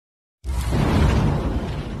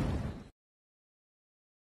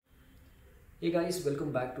Hey guys,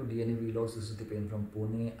 welcome back to DNA Vlogs. This is Dipen from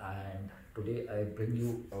Pune, and today I bring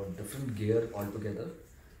you a different gear altogether.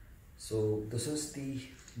 So this is the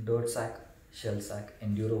DirtSack Shellsack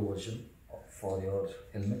Enduro version for your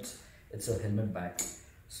helmets. It's a helmet bag.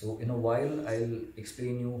 So in a while I'll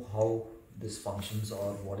explain you how this functions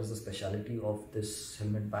or what is the speciality of this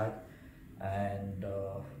helmet bag and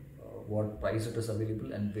what price it is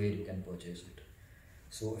available and where you can purchase it.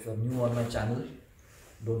 So if you're new on my channel,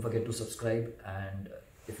 don't forget to subscribe, and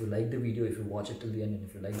if you like the video, if you watch it till the end, and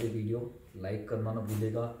if you like the video, like करना ना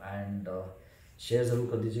भूलिएगा and share ज़रूर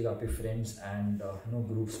कर दीजिएगा आपके friends and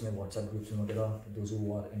groups में, WhatsApp groups में वगैरह. Those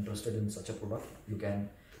who are interested in such a product, you can.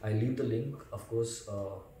 I leave the link, of course,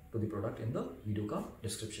 to the product in the video का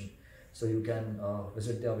description, so you can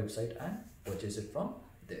visit their website and purchase it from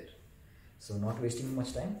there. So not wasting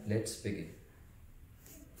much time, let's begin.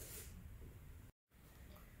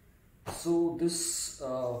 So this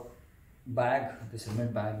bag, this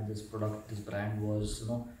helmet bag, this product, this brand was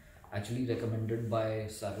actually recommended by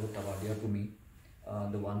Savio to me,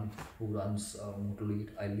 the one who runs Moto.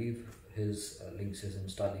 I leave his links, his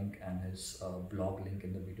Insta link and his blog link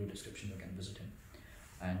in the video description. You can visit him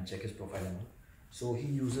and check his profile and all. So he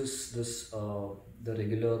uses this the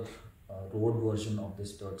regular road version of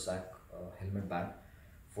this DirtSack helmet bag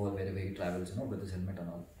for wherever he travels, with his helmet and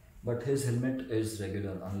all. But his helmet is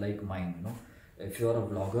regular, unlike mine. If you're a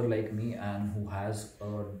vlogger like me and who has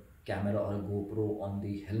a camera or a GoPro on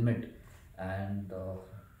the helmet, and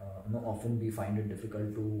often we find it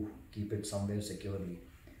difficult to keep it somewhere securely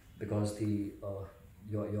because the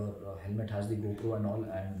your helmet has the GoPro and all,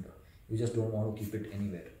 and you just don't want to keep it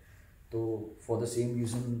anywhere. So for the same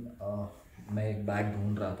reason, मैं एक bag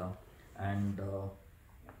ढूंढ रहा था, and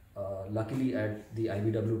luckily at the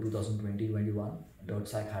IBW 2020-21,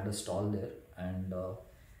 DirtSack had a stall there, and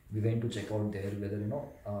we went to check out there whether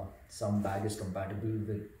some bag is compatible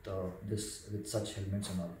with such helmets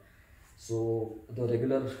and all. So the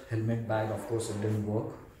regular helmet bag, of course, it didn't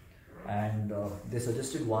work, and they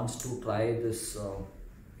suggested once to try this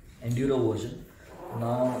Enduro version.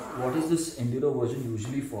 Now, what is this Enduro version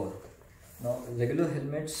usually for? Now, regular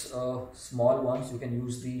helmets, small ones, you can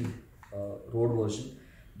use the road version.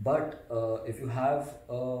 But if you have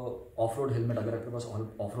off-road helmet, अगर आपके पास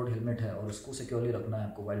off-road helmet है और उसको securely रखना है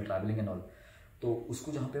आपको while traveling and all, तो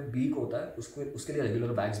उसको जहाँ पे beak होता है उसके लिए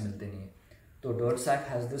regular bags मिलते नहीं हैं. तो DirtSack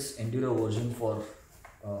has this Enduro version for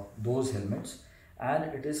those helmets, and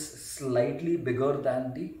it is slightly bigger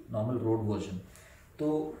than the normal road version.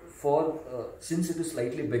 तो since it is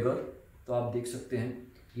slightly bigger, तो आप देख सकते हैं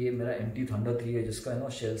ये मेरा MT Thunder 3 है जिसका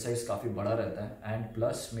shell size काफ़ी बड़ा रहता है, and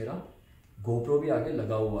plus मेरा GoPro भी आगे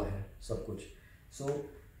लगा हुआ है सब कुछ. So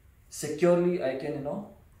securely I can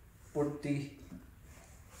put the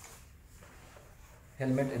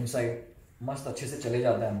helmet inside. मस्त अच्छे से चले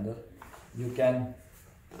जाता है अंदर. You can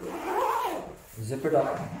zip it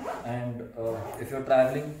up, and if you're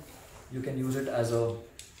traveling you can use it as a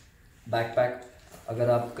backpack. अगर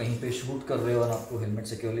आप कहीं पे शूट कर रहे हो और आपको हेलमेट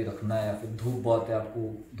सिक्योरली रखना है या फिर धूप बहुत है, आपको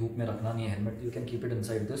धूप में रखना नहीं है helmet, you can keep it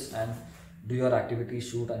inside this and do your activity,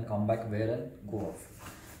 shoot and come back, wear and go off.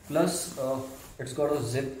 Plus it's got a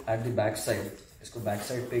zip at the back side. इसको back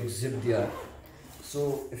side पे एक zip दिया है. So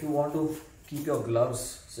if you want to keep your gloves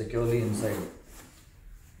securely inside,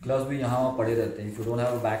 gloves भी यहाँ पड़े रहते हैं. If you don't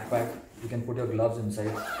have a backpack, you can put your gloves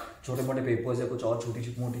inside. छोटे मोटे papers या कुछ और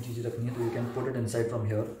छोटी मोटी चीज़ें रखनी है तो you can put it inside from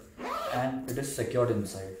here, and it is secured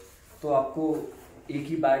inside. तो आपको एक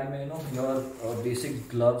ही बैग में your basic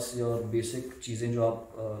gloves, your basic चीज़ें जो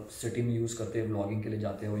आप सिटी में यूज़ करते हैं, व्लॉगिंग के लिए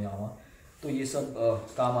जाते हो यहाँ वहाँ, तो ये सब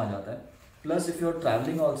काम आ जाता है. Plus if you are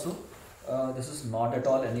travelling also, this is not at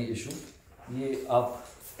all any issue. ये आप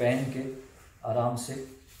पहन के आराम से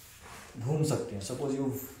घूम सकते हैं. Suppose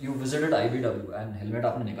you visited IBW and helmet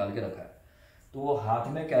आपने निकाल के रखा है, तो वो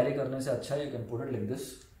हाथ में कैरी करने से अच्छा है you can put it like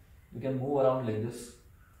this. You can move around like this,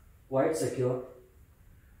 quite secure.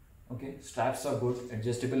 Okay, straps are good,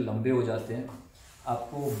 adjustable, लंबे हो जाते हैं.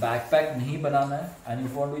 आपको बैकपैक नहीं बनाना है and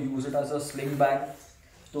you want to use it as a sling bag,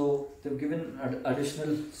 तो they've given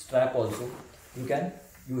additional strap also. You can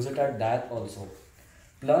use it at that also.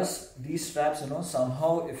 Plus these straps,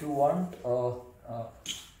 somehow if you want,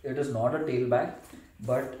 it is not a tail bag,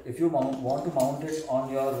 but if you want to mount it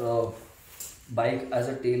on your bike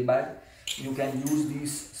as a tail bag, you can use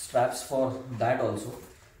these straps for that also.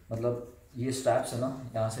 मतलब ये straps है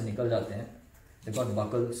यहाँ से निकल जाते हैं. They got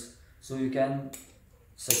buckles, so you can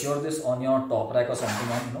secure this on your top rack or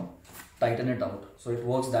something and tighten it out. So it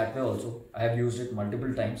works that way also. I have used it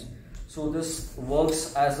multiple times. So this works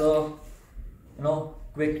as a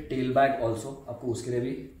quick tail bag also. आपको उसके लिए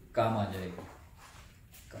भी काम आ जाएगी.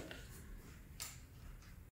 Cut.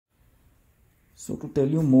 So to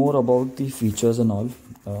tell you more about the features and all,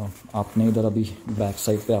 आपने इधर अभी back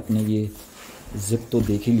side पे आपने ये जिप तो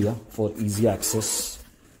देख ही लिया for easy access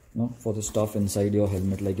know for the stuff inside your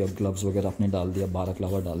helmet, like your gloves वगैरह आपने डाल दिया, 12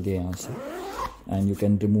 क्लावर डाल दिया यहाँ से, and you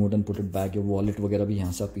can remove it and put it back. Your wallet वगैरह भी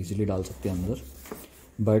यहाँ से आप इजीली डाल सकते हैं अंदर।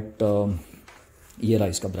 बट ये रहा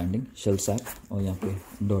इसका ब्रांडिंग शेलसैक, और यहाँ पे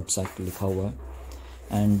DirtSack लिखा हुआ है।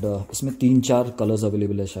 एंड इसमें 3-4 कलर्स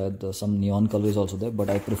अवेलेबल है, शायद सम neon colour is also there, but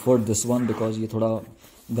I prefer this one because ये थोड़ा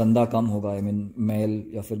गंदा कम होगा, आई मीन मैल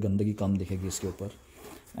या फिर गंदगी कम दिखेगी इसके ऊपर।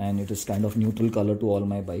 And it is kind of neutral colour to all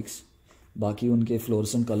my bikes. बाकी उनके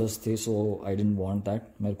फ्लोरेसेंट कलर्स थे, सो आई डिडंट वांट दैट,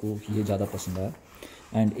 मेरे को ये ज़्यादा पसंद आया।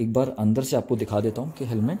 एंड एक बार अंदर से आपको दिखा देता हूँ कि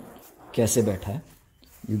हेलमेट कैसे बैठा है।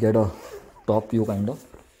 You get a top view kind of.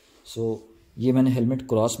 सो ये मैंने हेलमेट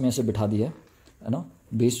क्रॉस में ऐसे बिठा दिया है ना,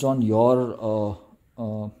 based on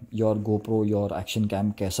your GoPro, your action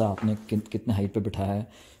cam, कैसा आपने कितने हाइट पे बिठाया है,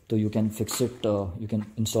 तो you can fix it, you can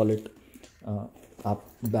install it. आप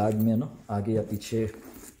बैग में ना आगे या पीछे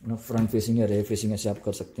ना फ्रंट फेसिंग या रेयर फेसिंग ऐसे आप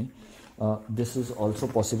कर सकते हैं। This is also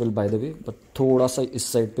possible by the way, but थोड़ा सा इस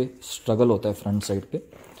साइड पे स्ट्रगल होता है फ्रंट साइड पे।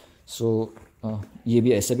 सो ये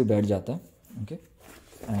भी ऐसे भी बैठ जाता है, okay,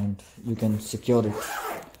 and you can secure it,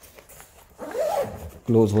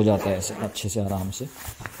 close हो जाता है ऐसे अच्छे से आराम से।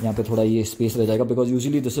 यहाँ पे थोड़ा ये स्पेस रह जाएगा because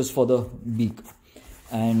usually this is for the beak.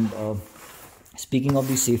 And speaking of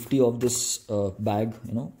the safety of this bag,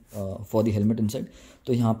 you know, for the helmet inside,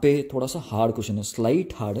 तो यहाँ पे थोड़ा सा हार्ड कुशन है,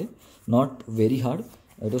 स्लाइट हार्ड है, not very hard,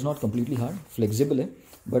 it is not completely hard, flexible है,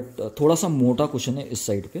 but थोड़ा सा मोटा कुशन है इस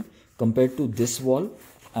साइड पे compare to this wall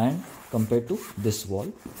and compare to this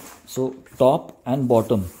wall. So top and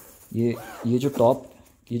bottom, ये जो टॉप,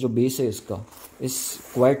 ये जो बेस है इसका is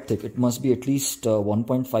quite thick, it must be at least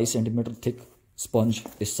 1.5 centimetre thick sponge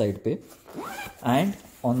इस साइड पे, and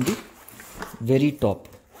on the very top.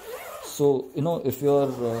 So you know if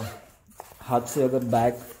your हाथ से अगर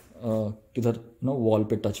बैक किधर नो वॉल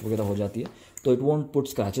पे टच वगैरह हो जाती है, तो it won't put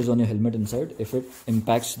scratches on your helmet inside if it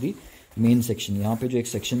impacts the main section. यहाँ पे जो एक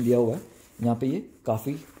सेक्शन दिया हुआ है, यहाँ पे ये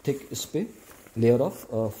काफ़ी थिक इस पे लेयर ऑफ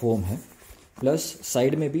फोम है, प्लस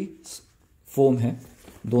साइड में भी फोम है,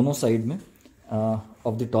 दोनों साइड में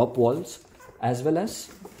of the top walls, as well as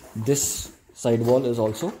this side wall is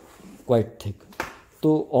also quite thick.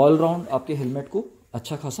 तो ऑल राउंड आपके हेलमेट को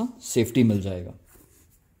अच्छा खासा सेफ्टी मिल जाएगा।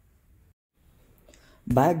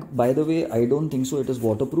 Bag by the way I don't think so it is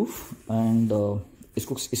water proof, and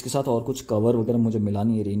इसके साथ और कुछ कवर वगैरह मुझे मिला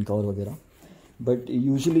नहीं है, रेन कवर वगैरह, but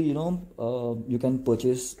usually you know you can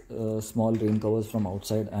purchase small rain covers from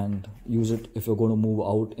outside and use it if you going to move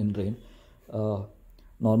out in rain.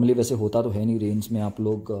 Normally वैसे होता तो है नहीं रेंज में आप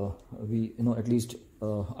लोग, we you know at least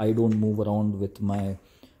I don't move around with my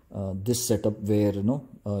this setup where you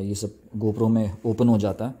know ये सब गोप्रो में ओपन हो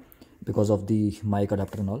जाता है because of the mic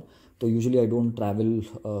adapter and all. तो usually I don't travel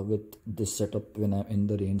with this setup when I in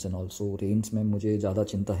the range and also. Range में मुझे ज़्यादा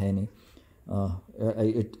चिंता है नहीं,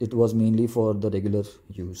 it was mainly for the regular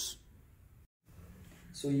use.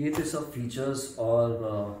 So ये थे सब फीचर्स और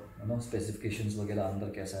यू नो स्पेसिफिकेशंस वगैरह, अंदर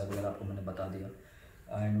कैसा है वगैरह आपको मैंने बता दिया।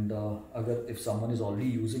 एंड अगर if someone is already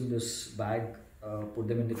using this bag, put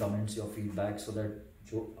them in the comments your feedback, so that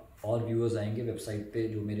जो और व्यूअर्स आएंगे वेबसाइट पे,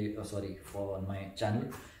 जो मेरे sorry for on my channel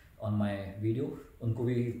on my video, उनको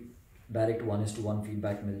भी डायरेक्ट 1:1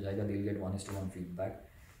 फीडबैक मिल जाएगा, they will get 1:1 feedback.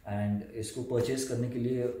 And इसको परचेज करने के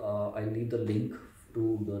लिए I leave the link to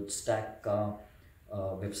DirtSack का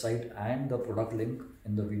website and the product link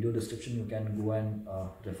in the video description. You can go and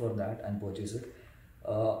refer that and purchase it.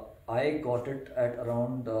 I got it at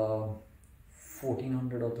around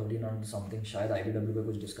 1400 और 1300 something, शायद IDW पे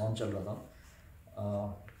कुछ discount चल रहा था,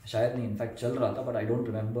 शायद नहीं इनफैक्ट चल रहा था, but I don't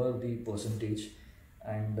remember the percentage.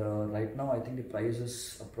 And right now I think the price is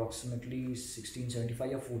approximately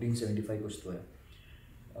 1675 या 1475 कुछ तो है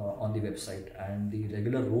on the website, and the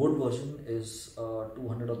regular road version is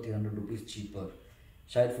 200 or 300 rupees cheaper.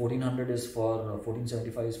 Shayad 1400 is for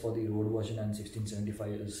 1475 is for the road version and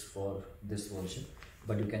 1675 is for this version,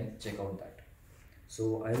 but you can check out that. So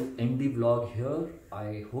I'll end the vlog here.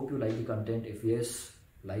 I hope you like the content. If yes,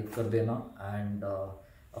 like kar dena, and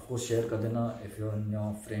of course share kar dena if you're in your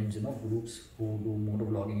friends, you know, groups who do moto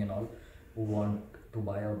vlogging and all, who want to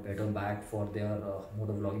buy a better bag for their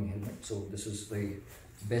moto vlogging helmet. So this is the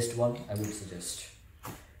best one I would suggest.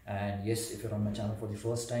 And yes, if you're on my channel for the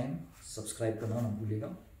first time, subscribe करना ना भूलिएगा,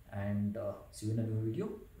 and see you in a new video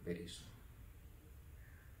very soon.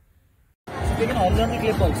 Take an origami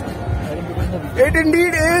clip also. It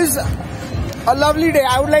indeed is a lovely day.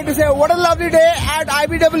 I would like to say what a lovely day at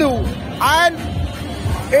IBW, and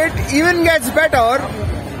it even gets better.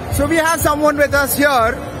 So we have someone with us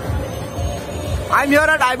here I'm here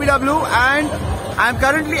at IBW and I'm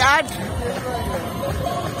currently at...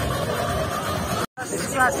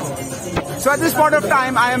 So at this point of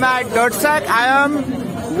time, I am at DirtSack. I am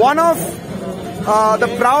one of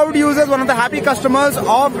the proud users, one of the happy customers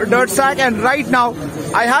of DirtSack, and right now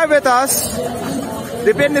I have with us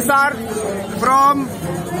Dipin Nisar from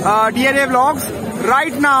DNA Vlogs.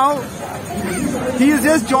 Right now, he has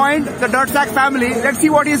just joined the DirtSack family. Let's see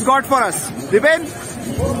what he's got for us. Dipin?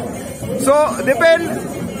 So,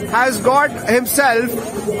 Dipin has got himself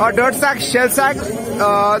a DirtSack Shellsack,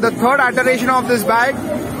 the third iteration of this bag.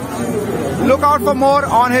 Look out for more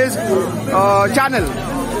on his channel.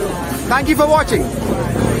 Thank you for watching.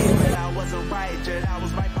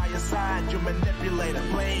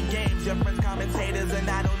 And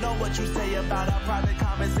I don't know what you say about our private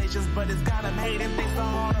conversations, but it's got them hating. Thanks to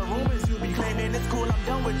all the rumors you be claiming. It's cool, I'm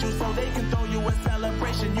done with you, so they can throw you a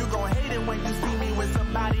celebration. You gon' hate it when you see me with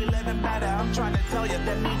somebody living better. I'm trying to tell you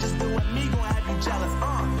that me just doing me gon' have you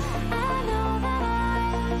jealous.